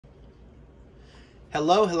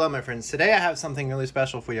Hello my friends. Today I have something really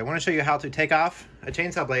special for you. I want to show you how to take off a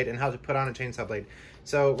chainsaw blade and how to put on a chainsaw blade.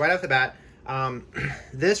 So right off the bat,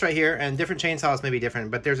 this right here, and different chainsaws may be different,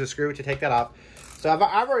 but there's a screw to take that off. So I've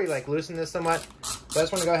already like loosened this somewhat, so I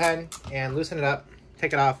just want to go ahead and loosen it up,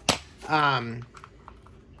 take it off,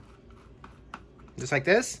 just like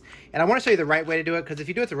this. And I want to show you the right way to do it, because if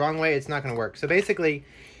you do it the wrong way, it's not going to work. So basically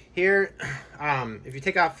here, if you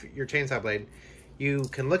take off your chainsaw blade, you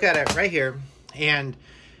can look at it right here. And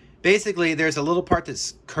basically there's a little part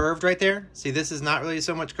that's curved right there. See, this is not really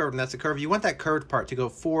so much curved, and that's a curve. You want that curved part to go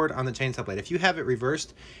forward on the chainsaw blade. If you have it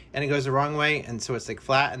reversed and it goes the wrong way, and so it's like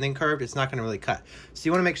flat and then curved, it's not going to really cut. So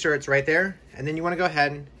you want to make sure it's right there, and then you want to go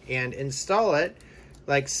ahead and install it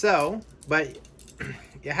like so. But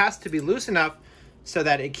it has to be loose enough so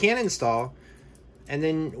that it can install. And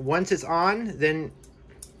then once it's on, then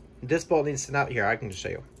this bolt needs to not, here, I can just show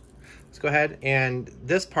you. Let's go ahead, and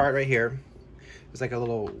this part right here, there's like a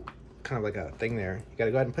little, kind of like a thing there. You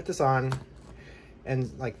gotta go ahead and put this on,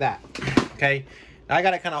 and like that, okay? Now I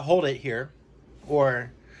gotta kind of hold it here,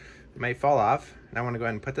 or it might fall off. And I wanna go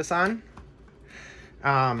ahead and put this on.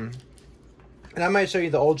 And I might show you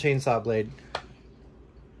the old chainsaw blade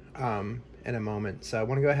in a moment. So I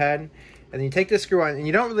wanna go ahead, and then you take this screw on, and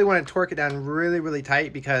you don't really wanna torque it down really, really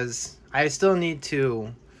tight, because I still need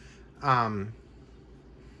to,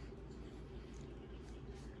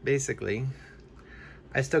 basically,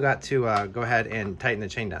 I still got to go ahead and tighten the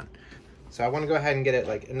chain down. So I want to go ahead and get it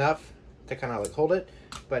like enough to kind of like hold it,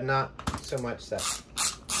 but not so much that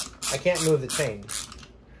I can't move the chain.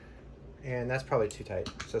 And that's probably too tight.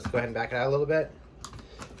 So let's go ahead and back it out a little bit.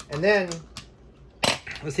 And then,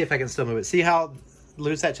 let's see if I can still move it. See how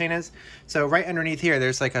loose that chain is? So right underneath here,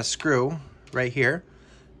 there's like a screw right here.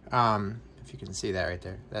 If you can see that right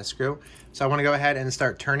there, that screw. So I want to go ahead and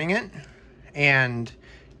start turning it. And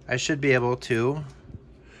I should be able to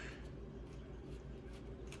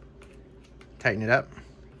tighten it up.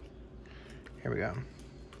 Here we go.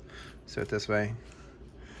 So it this way.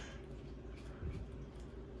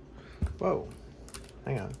 Whoa,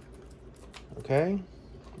 hang on. Okay,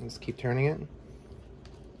 let's keep turning it.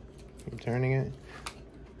 Keep turning it.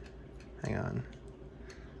 Hang on.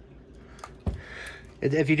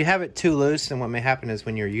 If you have it too loose, then what may happen is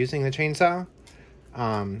when you're using the chainsaw,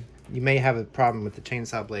 you may have a problem with the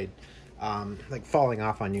chainsaw blade like falling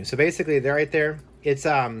off on you. So basically, they're right there. It's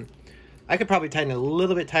I could probably tighten it a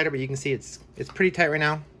little bit tighter, but you can see it's pretty tight right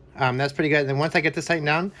now. That's pretty good. And then once I get this tightened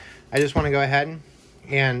down, I just want to go ahead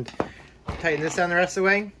and tighten this down the rest of the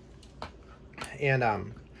way. And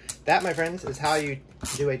that, my friends, is how you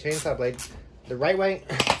do a chainsaw blade the right way.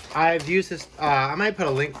 I've used this. I might put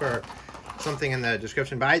a link for something in the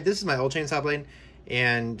description, but this is my old chainsaw blade,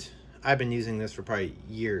 and I've been using this for probably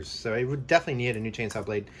years, so I would definitely need a new chainsaw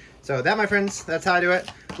blade. So that, my friends, that's how I do it.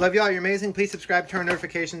 Love y'all. You're amazing. Please subscribe, turn on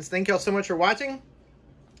notifications. Thank y'all so much for watching.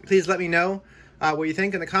 Please let me know what you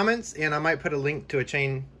think in the comments, and I might put a link to a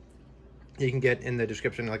chain you can get in the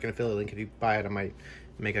description, like an affiliate link. If you buy it, I might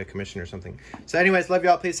make a commission or something. So anyways, love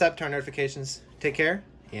y'all. Please sub, turn on notifications. Take care,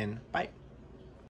 and bye.